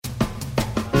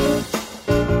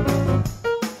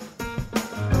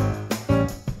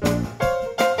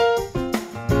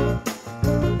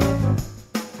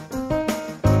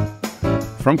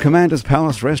From Commander's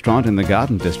Palace Restaurant in the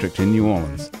Garden District in New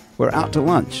Orleans, we're out to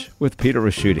lunch with Peter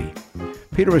Ricchiuti.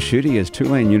 Peter Ricchiuti is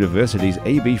Tulane University's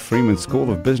A.B. Freeman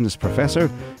School of Business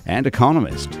professor and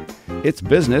economist. It's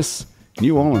business,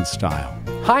 New Orleans style.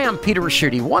 Hi, I'm Peter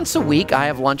Ricchiuti. Once a week, I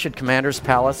have lunch at Commander's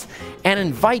Palace and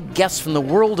invite guests from the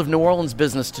world of New Orleans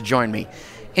business to join me.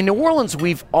 In New Orleans,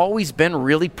 we've always been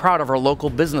really proud of our local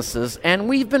businesses, and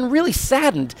we've been really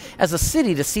saddened as a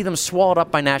city to see them swallowed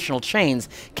up by national chains.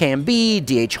 KMB,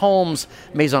 D.H. Holmes,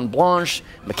 Maison Blanche,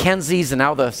 Mackenzie's, and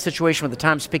now the situation with the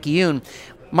Times-Picayune.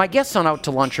 My guests on Out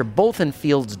to Lunch are both in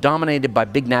fields dominated by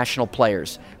big national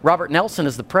players. Robert Nelson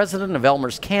is the president of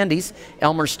Elmer's Candies.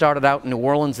 Elmer's started out in New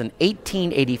Orleans in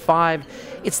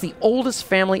 1885. It's the oldest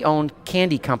family-owned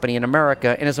candy company in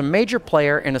America and is a major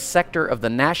player in a sector of the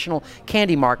national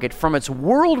candy market from its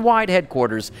worldwide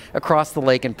headquarters across the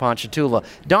lake in Ponchatoula.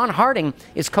 Don Harding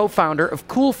is co-founder of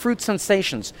Cool Fruit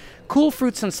Sensations. Cool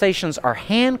Fruit Sensations are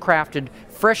handcrafted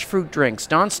fresh fruit drinks.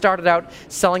 Don started out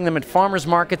selling them at farmers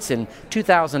markets in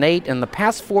 2008. In the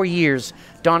past 4 years,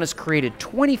 Don has created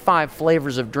 25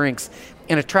 flavors of drinks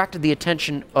and attracted the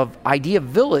attention of Idea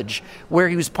Village, where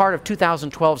he was part of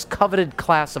 2012's coveted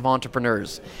class of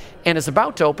entrepreneurs, and is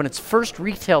about to open its first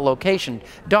retail location.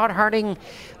 Don Harding,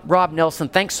 Rob Nelson,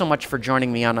 thanks so much for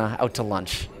joining me on Out to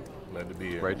Lunch. Glad to be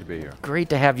here. Great to be here. Great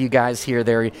to have you guys here.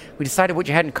 We decided what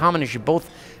you had in common is you both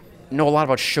know a lot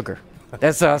about sugar.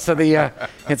 That's you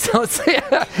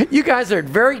guys are at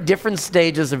very different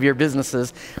stages of your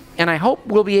businesses, and I hope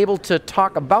we'll be able to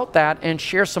talk about that and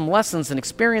share some lessons and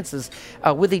experiences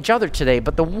with each other today.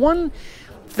 But the one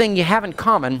thing you have in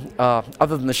common,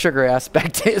 other than the sugar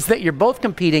aspect, is that you're both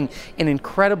competing in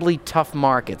incredibly tough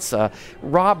markets.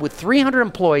 Rob, with 300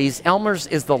 employees, Elmer's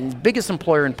is the biggest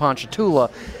employer in Ponchatoula.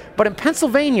 But in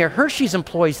Pennsylvania, Hershey's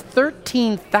employs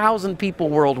 13,000 people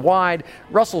worldwide.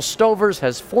 Russell Stover's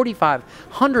has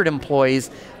 4,500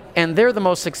 employees, and they're the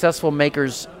most successful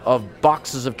makers of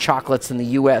boxes of chocolates in the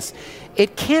U.S.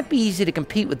 It can't be easy to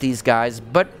compete with these guys,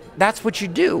 but that's what you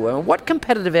do. What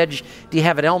competitive edge do you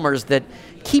have at Elmer's that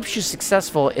keeps you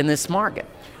successful in this market?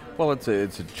 Well, it's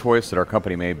a choice that our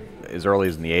company made as early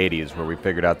as in the 80s, where we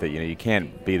figured out that you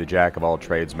can't be the jack of all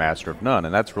trades, master of none,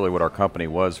 and that's really what our company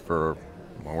was for.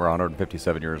 Well, we're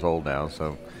 157 years old now,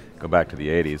 so go back to the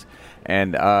 80s.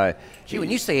 And gee, when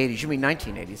you say 80s, you mean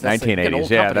 1980s. That's 1980s,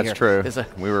 yeah, that's true.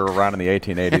 We were around in the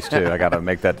 1880s too. I got to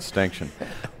make that distinction.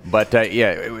 But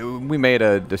we made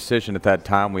a decision at that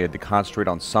time. We had to concentrate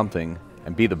on something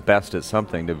and be the best at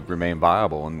something to remain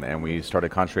viable. And we started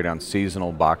concentrating on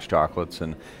seasonal box chocolates,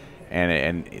 and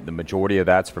the majority of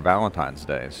that's for Valentine's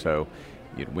Day. So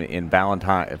for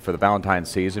the Valentine's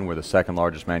season, we're the second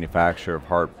largest manufacturer of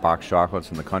heart box chocolates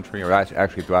in the country, or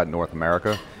actually throughout North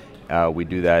America. We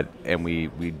do that, and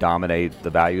we dominate the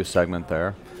value segment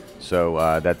there.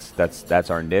 So that's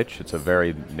our niche. It's a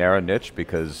very narrow niche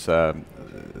because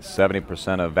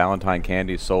 70% of Valentine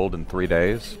candy is sold in 3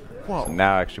 days. Whoa. So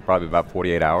now actually probably about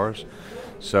 48 hours.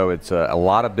 So it's a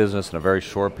lot of business in a very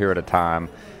short period of time.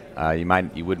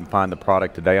 You wouldn't find the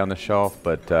product today on the shelf,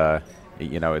 but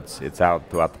it's out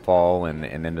throughout the fall and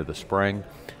into the spring,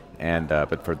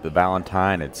 but for the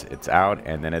Valentine, it's out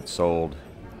and then it's sold,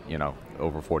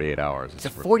 over 48 hours. It's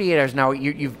 48 hours now.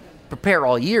 You prepare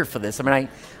all year for this. I mean,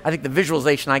 I think the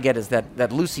visualization I get is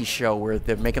that Lucy show where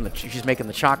she's making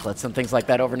the chocolates and things like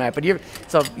that overnight. But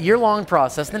it's a year-long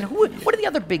process. Then what are the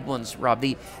other big ones, Rob?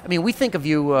 We think of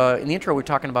you in the intro. We're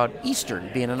talking about Easter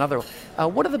being another.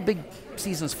 What are the big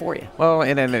seasons for you? Well,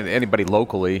 and anybody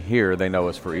locally here, they know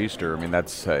us for Easter. I mean,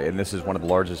 and this is one of the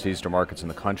largest Easter markets in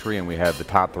the country, and we have the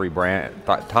top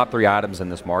three items in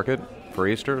this market for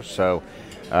Easter. So,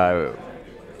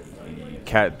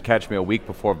 catch me a week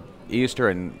before Easter,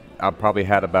 and I probably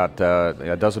had about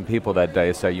a dozen people that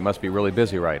day say, "You must be really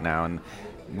busy right now." And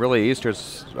really,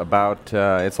 Easter's about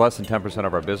it's less than 10%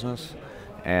 of our business.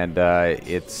 And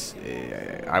it's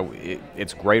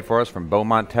great for us from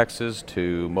Beaumont, Texas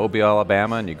to Mobile,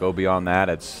 Alabama, and you go beyond that,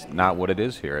 it's not what it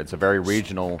is here. It's a very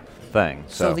regional thing.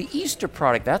 So the Easter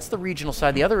product, that's the regional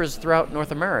side. The other is throughout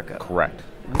North America. Correct.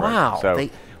 Wow. So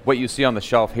what you see on the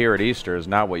shelf here at Easter is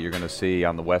not what you're going to see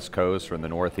on the West Coast or in the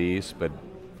Northeast, but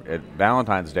at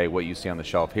Valentine's Day, what you see on the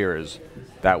shelf here is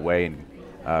that way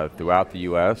throughout the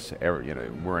U.S.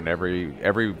 We're in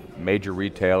every major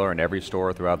retailer and every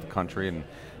store throughout the country, and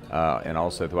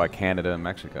also throughout Canada and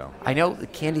Mexico. I know the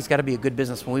candy's got to be a good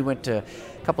business. When we went a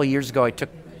couple of years ago, I took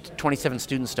 27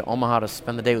 students to Omaha to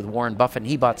spend the day with Warren Buffett, and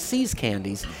he bought See's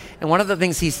candies. And one of the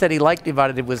things he said he liked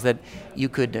about it was that you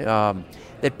could,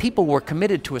 that people were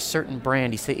committed to a certain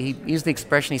brand. He used the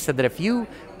expression, he said that if you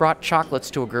brought chocolates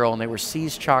to a girl and they were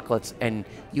See's chocolates and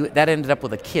that ended up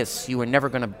with a kiss, you were never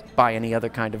going to buy any other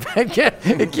kind of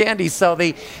candy.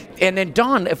 And then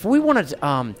Don, if we wanted,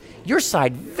 your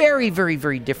side, very, very,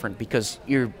 very different because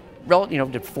you're,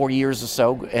 did 4 years or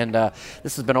so, and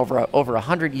this has been over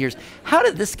 100 years. How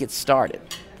did this get started?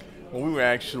 Well, we were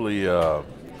actually,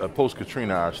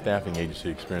 post-Katrina, our staffing agency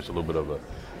experienced a little bit of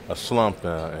a slump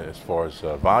as far as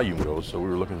volume goes, so we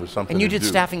were looking for something to do. And you did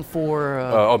staffing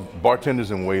for?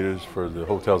 Bartenders and waiters for the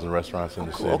hotels and restaurants in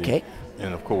the city. Okay.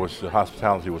 And of course, the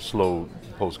hospitality was slow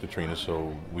post-Katrina,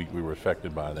 so we were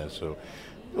affected by that. So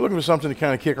we're looking for something to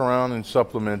kind of kick around and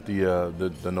supplement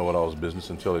the know-it-alls business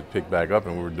until it picked back up,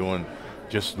 and we were doing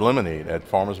just lemonade at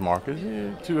farmers markets,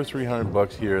 $200 or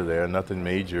 $300 here or there, nothing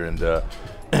major.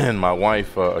 And my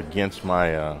wife, against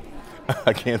my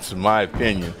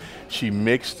opinion, she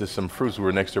mixed some fruits. We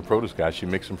were next to a produce guy. She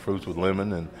mixed some fruits with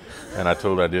lemon, and I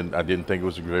told her I didn't think it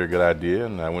was a very good idea.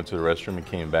 And I went to the restroom and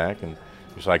came back, and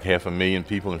it was like 500,000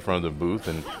 people in front of the booth,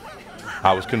 and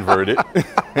I was converted.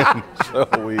 And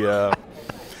so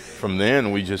from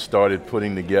then we just started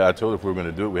putting together. I told her if we were going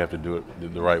to do it, we have to do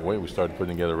it the right way. We started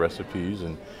putting together recipes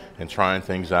and trying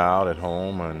things out at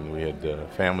home, and we had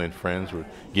family and friends with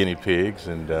guinea pigs,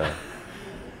 and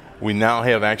we now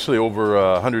have actually over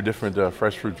 100 different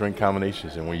fresh fruit drink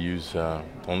combinations, and we use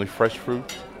only fresh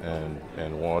fruit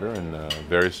and water and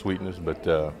various sweeteners, but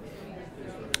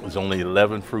there's only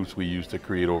 11 fruits we use to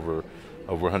create over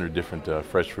 100 different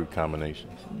fresh fruit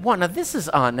combinations. Well, now this is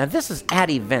at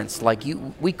events. Like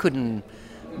we couldn't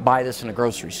buy this in a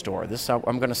grocery store.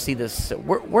 I'm going to see this.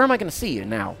 Where am I going to see you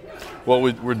now? Well,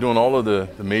 we're doing all of the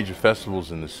major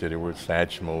festivals in the city. We're at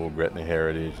Satchmo, Gretna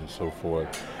Heritage, and so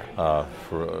forth.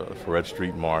 For Red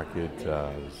Street Market.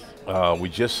 We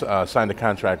just signed a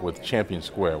contract with Champion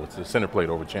Square, with the center plate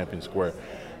over Champion Square.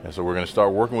 And so we're going to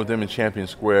start working with them in Champion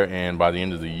Square, and by the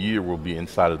end of the year, we'll be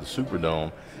inside of the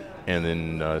Superdome. And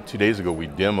then 2 days ago, we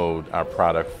demoed our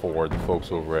product for the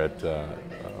folks over at the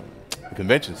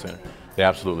Convention Center. They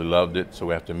absolutely loved it, so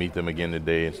we have to meet them again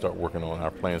today and start working on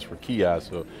our plans for kiosks.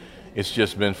 So it's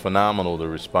just been phenomenal, the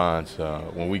response.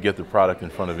 When we get the product in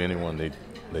front of anyone, they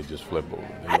just flip over.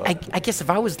 I guess if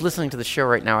I was listening to the show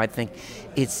right now, I'd think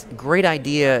it's a great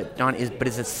idea, Don. But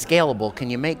is it scalable? Can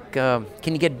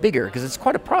you get bigger? Because it's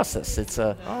quite a process.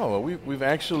 We've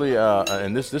actually,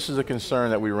 and this is a concern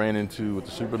that we ran into with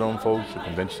the Superdome folks, the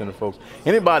Convention Center folks.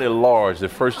 Anybody large, the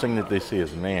first thing that they see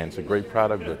is, man, it's a great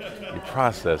product, but your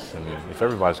process. I mean, if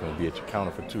everybody's going to be at your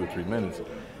counter for 2 or 3 minutes,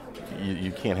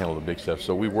 you can't handle the big stuff.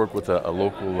 So we work with a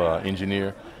local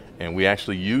engineer. And we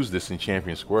actually use this in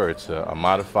Champion Square. It's a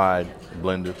modified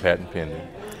blender, patent pending,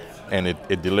 and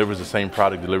it delivers the same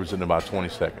product, delivers it in about 20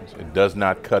 seconds. It does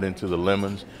not cut into the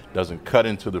lemons, doesn't cut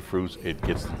into the fruits.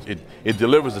 It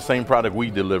delivers the same product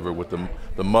we deliver with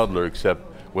the muddler, except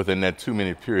within that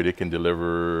 2-minute period, it can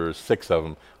deliver 6 of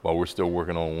them while we're still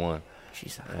working on one.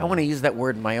 Jeez, I want to use that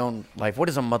word in my own life. What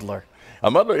is a muddler?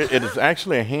 A muddler, it is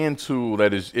actually a hand tool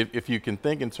that is, if you can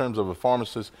think in terms of a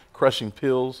pharmacist crushing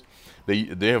pills, they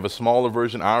have a smaller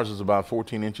version. Ours is about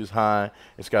 14 inches high.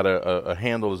 It's got a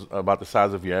handle is about the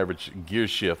size of your average gear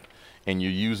shift, and you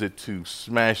use it to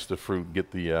smash the fruit,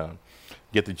 get the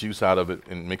juice out of it,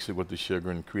 and mix it with the sugar,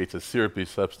 and creates a syrupy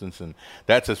substance. And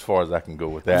that's as far as I can go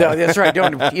with that. No, that's right.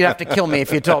 You'd have to kill me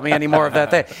if you told me any more of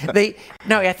that.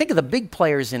 I think of the big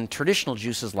players in traditional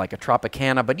juices like a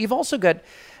Tropicana, but you've also got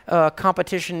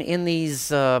competition in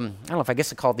these, I don't know if I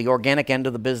guess it's called the organic end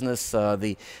of the business,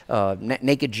 the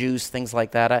naked juice, things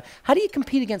like that. How do you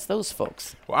compete against those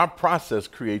folks? Well, our process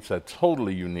creates a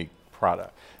totally unique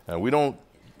product. We don't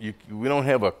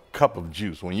have a cup of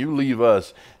juice. When you leave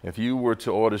us, if you were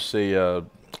to order, say, a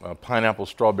pineapple,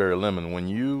 strawberry, lemon, when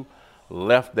you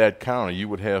left that counter, you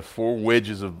would have 4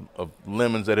 wedges of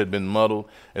lemons that had been muddled,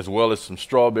 as well as some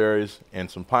strawberries and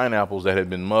some pineapples that had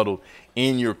been muddled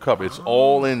in your cup. It's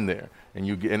all in there.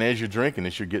 And as you're drinking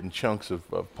this, you're getting chunks of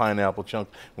pineapple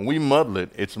chunks. When we muddle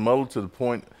it, it's muddled to the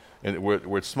point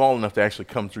where it's small enough to actually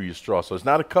come through your straw. So it's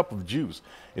not a cup of juice.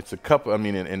 It's a cup,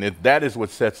 that is what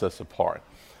sets us apart.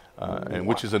 And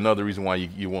which is another reason why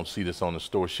you won't see this on the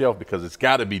store shelf, because it's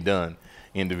got to be done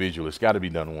individually. It's got to be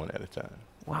done one at a time.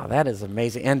 Wow, that is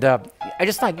amazing. And I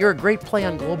just thought you're a great play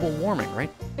on global warming,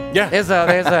 right?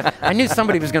 Yeah. I knew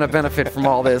somebody was going to benefit from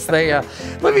all this.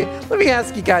 Let me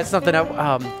ask you guys something.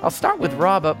 I'll start with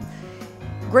Rob.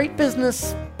 Great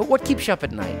business, but what keeps you up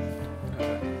at night?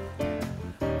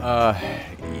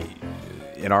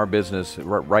 in our business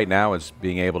right now is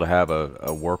being able to have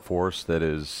a workforce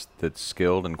that's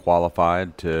skilled and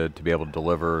qualified to be able to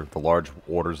deliver the large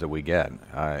orders that we get.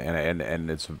 And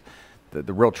it's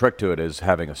the real trick to it is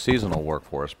having a seasonal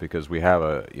workforce, because we have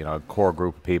a core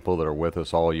group of people that are with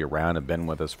us all year round and been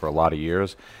with us for a lot of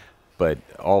years. But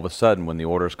all of a sudden, when the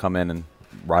orders come in, and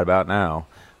right about now,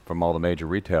 from all the major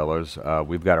retailers,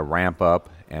 we've got to ramp up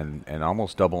and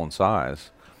almost double in size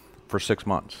for 6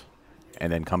 months,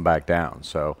 and then come back down.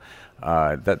 So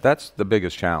that's the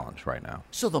biggest challenge right now.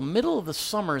 So the middle of the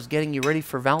summer is getting you ready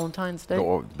for Valentine's Day?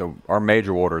 Our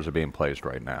major orders are being placed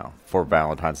right now for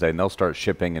Valentine's Day, and they'll start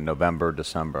shipping in November,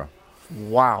 December.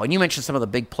 Wow. And you mentioned some of the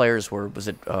big players was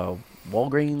it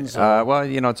Walgreens?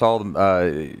 Well, it's all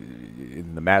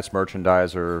the mass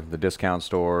merchandiser, the discount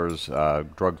stores,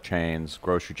 drug chains,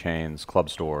 grocery chains, club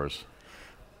stores,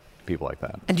 people like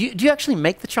that. And do you actually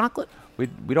make the chocolate?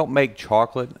 We don't make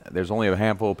chocolate. There's only a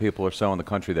handful of people or so in the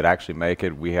country that actually make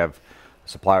it. We have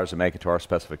suppliers that make it to our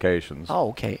specifications. Oh,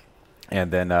 okay. And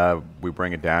then we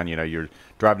bring it down. You're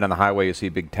driving down the highway, you see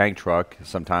a big tank truck.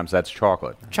 Sometimes that's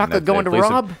chocolate. Chocolate going to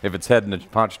Rob? If it's heading to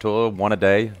Ponchatoula, one a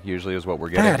day usually is what we're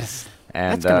getting. That's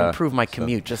going to improve my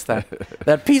commute, just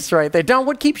that piece right there. Don,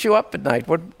 what keeps you up at night?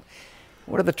 What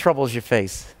are the troubles you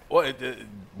face? Well,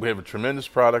 we have a tremendous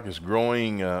product. It's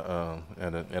growing at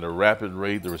a rapid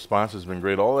rate. The response has been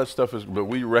great. All that stuff but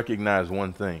we recognize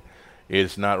one thing.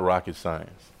 It's not rocket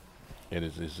science. It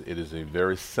is a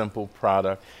very simple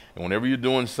product. And whenever you're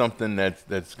doing something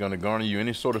that's going to garner you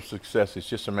any sort of success, it's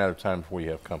just a matter of time before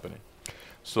you have company.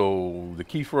 So the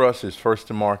key for us is first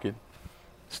to market,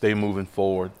 stay moving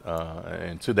forward.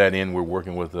 And to that end, we're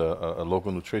working with a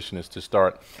local nutritionist to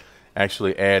start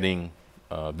actually adding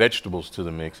vegetables to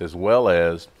the mix, as well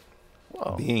as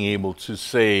being able to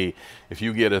say, if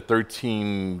you get a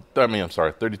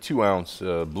 32-ounce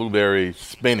blueberry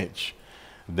spinach,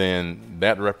 then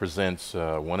that represents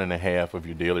 1.5 of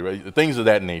your daily, things of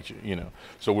that nature,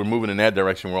 So we're moving in that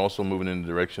direction. We're also moving in the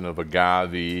direction of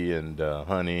agave and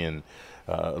honey and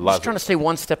just trying to stay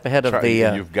one step ahead of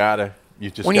the.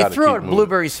 When you throw out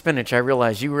blueberry spinach, I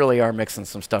realize you really are mixing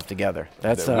some stuff together.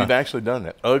 We've actually done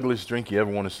that. Ugliest drink you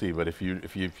ever want to see, but if you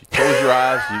close your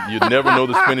eyes, you'd never know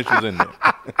the spinach was in there.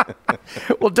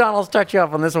 Well, Don, I'll start you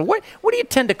off on this one. What do you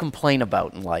tend to complain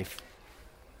about in life?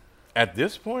 At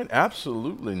this point,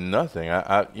 absolutely nothing.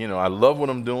 I love what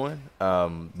I'm doing.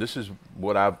 This is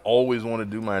what I've always wanted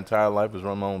to do my entire life, is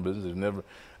run my own business.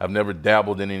 I've never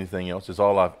dabbled in anything else. It's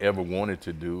all I've ever wanted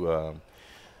to do.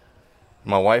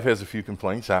 My wife has a few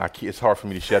complaints. It's hard for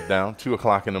me to shut down. 2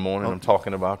 o'clock in the morning, I'm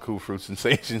talking about Cool Fruit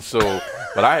Sensations.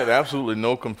 But I have absolutely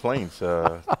no complaints.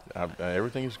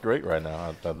 Everything is great right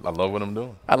now. I love what I'm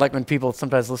doing. I like when people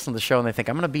sometimes listen to the show and they think,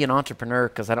 I'm going to be an entrepreneur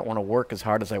because I don't want to work as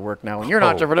hard as I work now. When you're an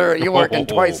entrepreneur, you're working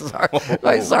twice as hard.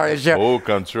 I'm sorry, Chef. Au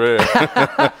contraire.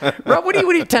 Rob, what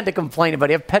do you tend to complain about?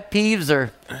 Do you have pet peeves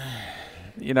or?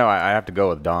 I have to go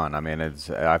with Don. I mean,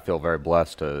 I feel very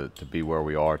blessed to be where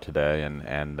we are today,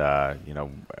 and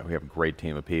we have a great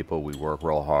team of people. We work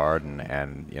real hard,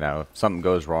 and if something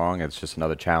goes wrong, it's just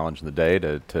another challenge in the day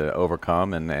to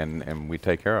overcome, and we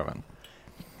take care of it.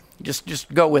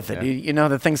 Just go with it. Yeah.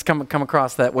 The things come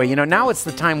across that way. Now it's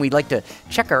the time we'd like to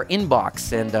check our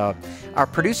inbox, and our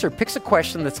producer picks a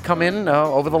question that's come in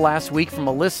over the last week from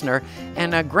a listener.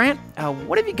 And Grant,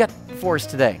 what have you got for us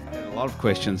today? A lot of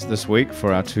questions this week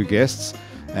for our 2 guests,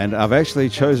 and I've actually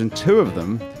chosen 2 of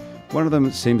them. One of them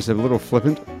seems a little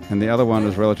flippant, and the other one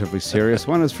is relatively serious.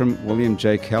 One is from William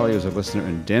J. Kelly, who's a listener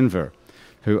in Denver,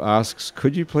 who asks,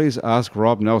 could you please ask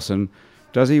Rob Nelson,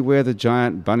 does he wear the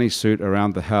giant bunny suit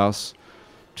around the house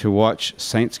to watch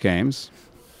Saints games?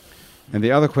 And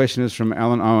the other question is from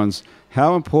Alan Owens,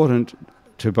 how important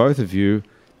to both of you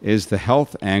is the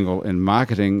health angle in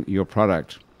marketing your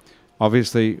product?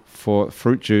 Obviously, for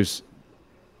fruit juice,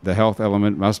 the health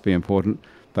element must be important,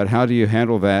 but how do you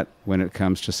handle that when it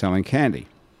comes to selling candy?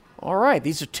 All right,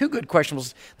 these are 2 good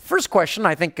questions. The first question,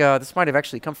 I think this might have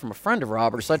actually come from a friend of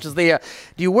Rob or such, is do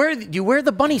you wear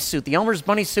the bunny suit, the Elmer's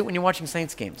bunny suit, when you're watching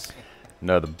Saints games?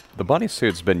 No, the bunny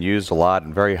suit's been used a lot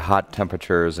in very hot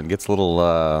temperatures and gets a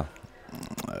little.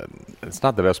 It's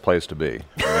not the best place to be,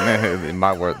 in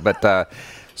my word, but.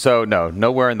 So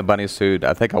no wearing the bunny suit.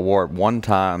 I think I wore it one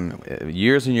time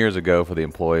years and years ago for the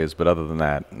employees, but other than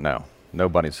that, no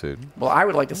bunny suit. Well, I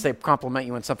would like to compliment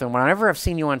you on something. Whenever I've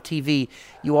seen you on TV,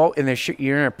 you're in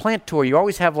a plant tour, you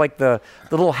always have like the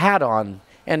little hat on,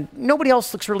 and nobody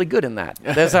else looks really good in that.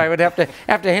 That's I would have to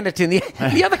hand it to you.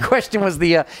 The other question was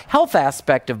the health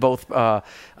aspect of both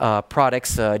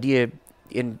products. Do you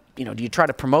do you try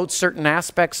to promote certain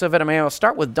aspects of it? I mean, I'll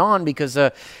start with Don because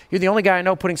you're the only guy I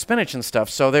know putting spinach and stuff.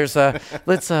 So there's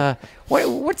what's the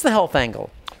health angle?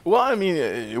 Well, I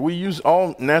mean, we use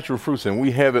all natural fruits, and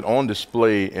we have it on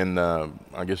display in, I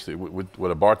guess, what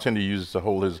a bartender uses to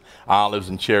hold his olives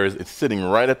and cherries. It's sitting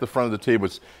right at the front of the table.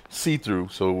 It's see-through,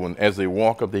 so as they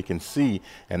walk up, they can see.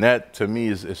 And that, to me,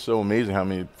 is so amazing how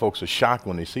many folks are shocked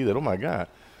when they see that. Oh, my God.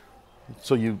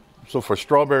 So for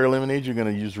strawberry lemonade, you're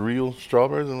going to use real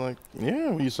strawberries? And like,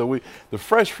 yeah. The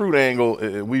fresh fruit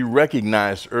angle, we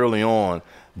recognized early on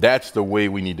that's the way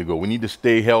we need to go. We need to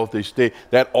stay healthy.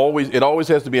 It always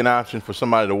has to be an option for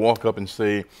somebody to walk up and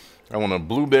say, I want a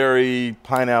blueberry,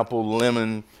 pineapple,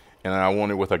 lemon, and I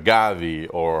want it with agave,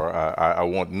 or I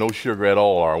want no sugar at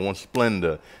all, or I want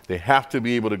Splenda. They have to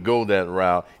be able to go that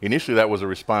route. Initially, that was a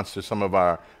response to some of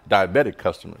our diabetic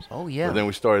customers. Oh, yeah. But then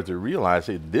we started to realize,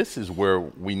 hey, this is where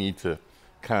we need to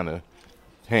kind of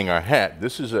hang our hat.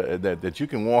 This is that you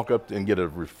can walk up and get a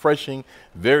refreshing,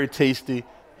 very tasty,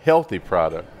 healthy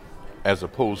product, as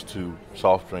opposed to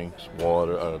soft drinks,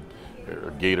 water, or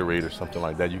Gatorade or something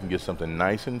like that. You can get something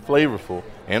nice and flavorful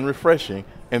and refreshing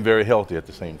and very healthy at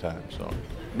the same time. So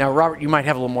now, Robert, you might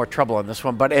have a little more trouble on this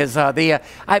one, but as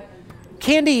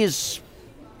candy is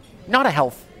not a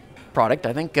health product.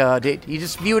 I think you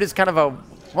just view it as kind of a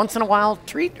once in a while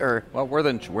treat, or well, we're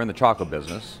in the chocolate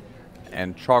business,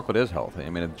 and chocolate is healthy.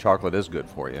 I mean, chocolate is good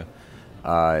for you.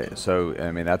 So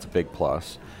I mean, that's a big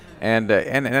plus. And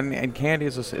candy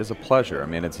is a pleasure. I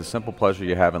mean, it's a simple pleasure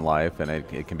you have in life, and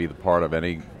it can be the part of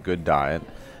any good diet.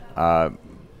 But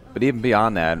even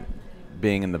beyond that,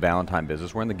 being in the Valentine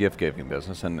business, we're in the gift-giving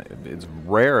business, and it's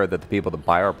rare that the people that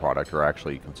buy our product are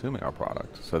actually consuming our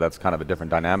product. So that's kind of a different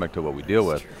dynamic to what we deal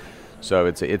with. So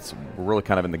we're really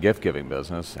kind of in the gift-giving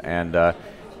business. And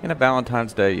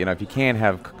Valentine's Day, if you can't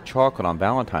have chocolate on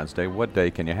Valentine's Day, what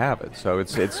day can you have it? So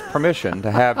it's permission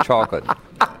to have chocolate.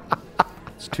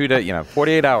 It's 2 days,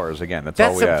 48 hours again. That's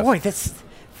all we ask. Boy, that's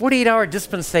 48-hour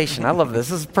dispensation. I love this.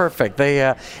 This is perfect.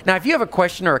 Now, if you have a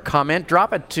question or a comment,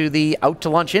 drop it to the Out to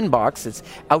Lunch inbox. It's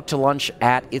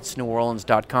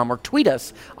outtolunch@itsneworleans.com, or tweet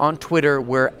us on Twitter.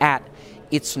 We're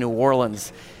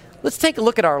 @itsneworleans. Let's take a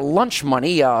look at our lunch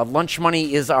money. Lunch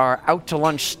money is our Out to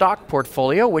Lunch stock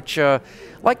portfolio, which,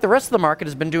 like the rest of the market,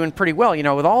 has been doing pretty well.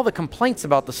 With all the complaints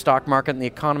about the stock market and the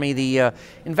economy, the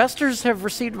investors have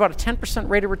received about a 10%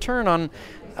 rate of return on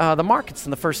the markets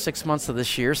in the first 6 months of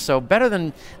this year, so better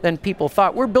than people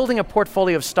thought. We're building a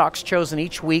portfolio of stocks chosen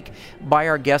each week by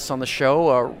our guests on the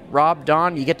show. Rob,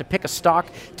 Don, you get to pick a stock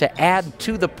to add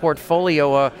to the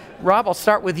portfolio. Rob, I'll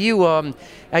start with you.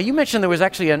 You mentioned there was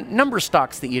actually a number of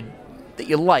stocks that you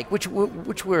like. Which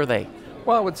were they?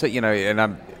 Well, I would say,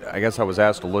 I guess I was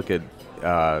asked to look at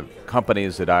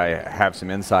companies that I have some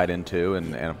insight into,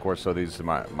 and of course, so these are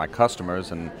my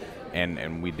customers, and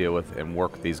we deal with and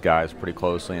work with these guys pretty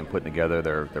closely and putting together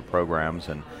their programs,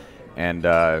 and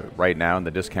right now in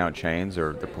the discount chains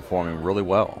they're performing really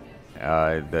well.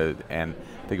 And I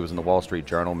think it was in the Wall Street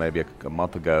Journal maybe a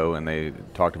month ago, and they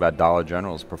talked about Dollar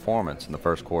General's performance in the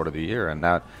first quarter of the year, and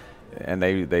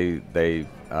they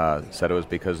said it was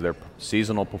because of their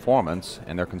seasonal performance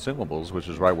and their consumables, which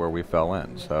is right where we fell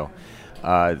in. So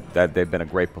that they've been a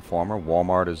great performer.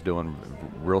 Walmart is doing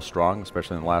real strong,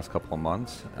 especially in the last couple of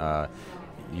months.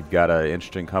 You've got an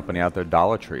interesting company out there,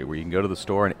 Dollar Tree, where you can go to the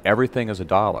store and everything is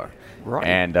 $1. Right.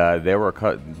 And they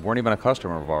weren't even a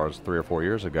customer of ours 3 or 4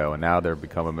 years ago, and now they're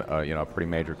becoming a pretty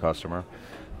major customer.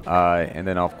 And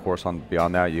then of course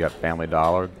beyond that, you have Family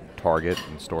Dollar, Target,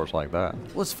 and stores like that.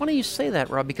 Well, it's funny you say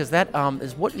that, Rob, because that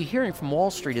is what you're hearing from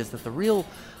Wall Street, is that the real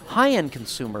high-end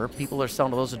consumer, people are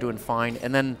selling to those who are doing fine,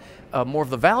 and then more of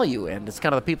the value end. It's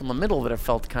kind of the people in the middle that have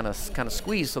felt kind of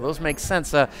squeezed, so those make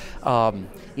sense.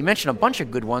 You mentioned a bunch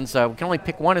of good ones. We can only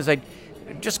pick one.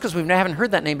 Just because we haven't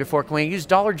heard that name before, can we use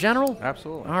Dollar General?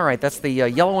 Absolutely. All right, that's the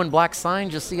yellow and black sign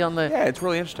you see on the... Yeah, it's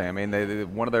really interesting. I mean,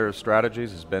 one of their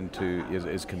strategies has been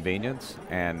is convenience,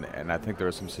 and I think there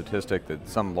is some statistic that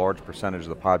some large percentage of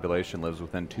the population lives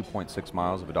within 2.6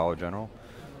 miles of a Dollar General.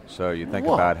 So you think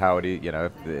about how if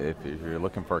you're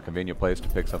looking for a convenient place to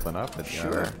pick something up, they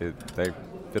fit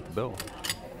the bill.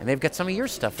 And they've got some of your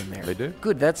stuff in there. They do.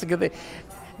 Good, that's a good thing.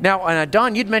 Now,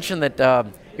 Don, you'd mentioned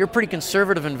that you're a pretty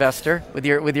conservative investor with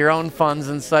your own funds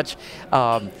and such,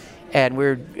 and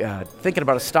we're thinking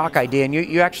about a stock idea. And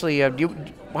you actually,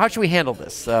 how should we handle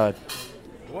this? Well,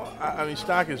 I mean,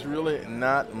 stock is really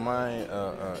not my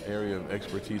area of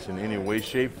expertise in any way,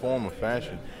 shape, form, or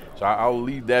fashion. So I'll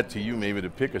leave that to you, maybe to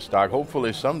pick a stock.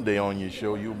 Hopefully, someday on your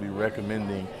show, you'll be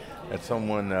recommending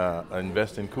someone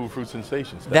invest in Cool Fruit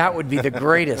Sensations. That would be the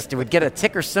greatest. It would get a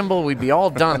ticker symbol. We'd be all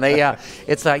done.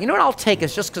 It's you know what I'll take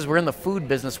is just because we're in the food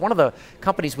business. One of the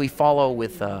companies we follow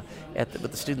with the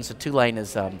students at Tulane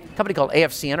is a company called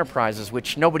AFC Enterprises,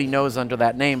 which nobody knows under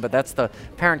that name, but that's the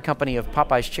parent company of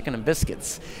Popeye's Chicken and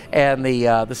Biscuits. And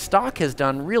the stock has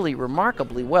done really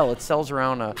remarkably well. It sells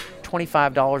around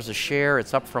 $25 a share.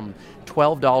 It's up from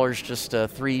 $12 just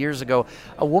 3 years ago.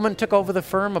 A woman took over the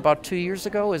firm about 2 years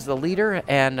ago as the leader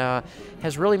and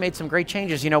has really made some great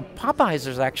changes. You know, Popeyes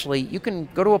is actually, you can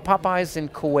go to a Popeyes in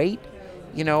Kuwait.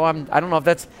 You know, I don't know if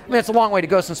that's, I mean, it's a long way to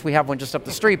go since we have one just up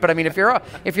the street, but I mean, if you're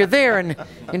there and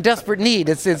in desperate need,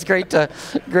 it's great to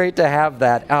have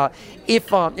that.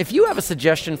 If you have a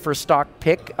suggestion for a stock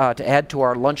pick to add to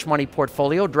our lunch money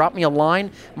portfolio, drop me a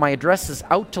line. My address is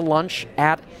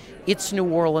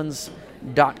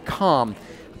outtolunch@itsneworleans.com.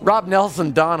 Rob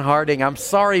Nelson, Don Harding, I'm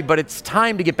sorry, but it's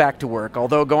time to get back to work.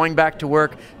 Although going back to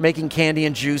work, making candy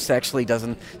and juice actually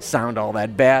doesn't sound all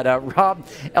that bad. Rob,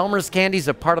 Elmer's Candy is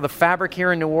a part of the fabric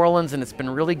here in New Orleans, and it's been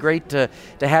really great to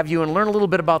have you and learn a little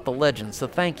bit about the legend. So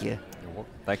thank you.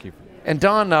 Thank you. And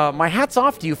Don, my hat's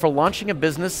off to you for launching a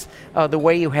business the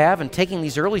way you have and taking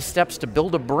these early steps to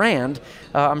build a brand.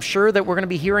 I'm sure that we're going to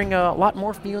be hearing a lot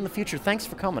more from you in the future. Thanks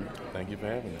for coming. Thank you for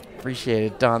having me. Appreciate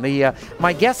it, Don.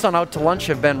 My guests on Out to Lunch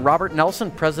have been Robert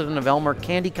Nelson, president of Elmer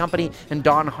Candy Company, and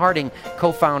Don Harding,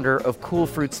 co-founder of Cool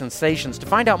Fruit Sensations. To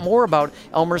find out more about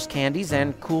Elmer's Candies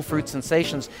and Cool Fruit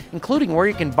Sensations, including where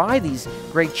you can buy these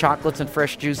great chocolates and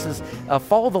fresh juices,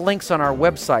 follow the links on our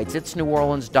websites,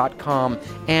 itsneworleans.com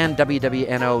and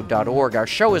wwno.org. Our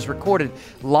show is recorded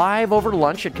live over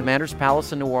lunch at Commander's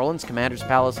Palace in New Orleans. Commander's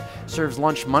Palace serves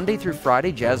lunch Monday through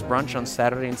Friday, jazz brunch on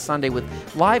Saturday and Sunday with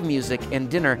live music and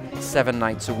dinner 7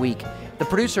 nights a week. The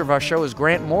producer of our show is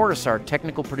Grant Morris. Our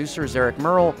technical producer is Eric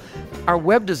Merle. Our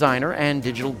web designer and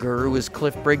digital guru is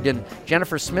Cliff Brigden.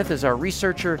 Jennifer Smith is our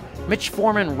researcher. Mitch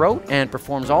Foreman wrote and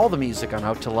performs all the music on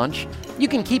Out to Lunch. You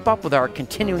can keep up with our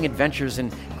continuing adventures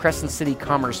in Crescent City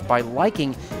commerce by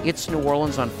liking It's New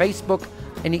Orleans on Facebook,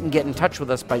 and you can get in touch with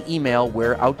us by email.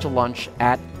 We're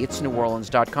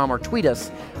outtolunch@itsneworleans.com or tweet us.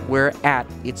 We're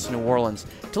 @itsneworleans.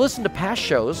 To listen to past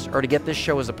shows or to get this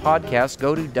show as a podcast,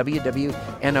 go to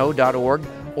wwno.org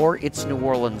or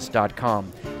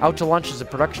itsneworleans.com. Out to Lunch is a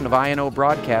production of INO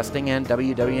Broadcasting and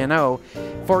WWNO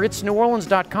for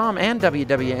itsneworleans.com and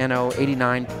WWNO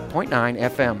 89.9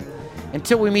 FM.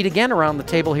 Until we meet again around the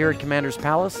table here at Commander's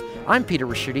Palace, I'm Peter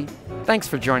Ricchiuti. Thanks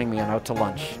for joining me on Out to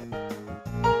Lunch.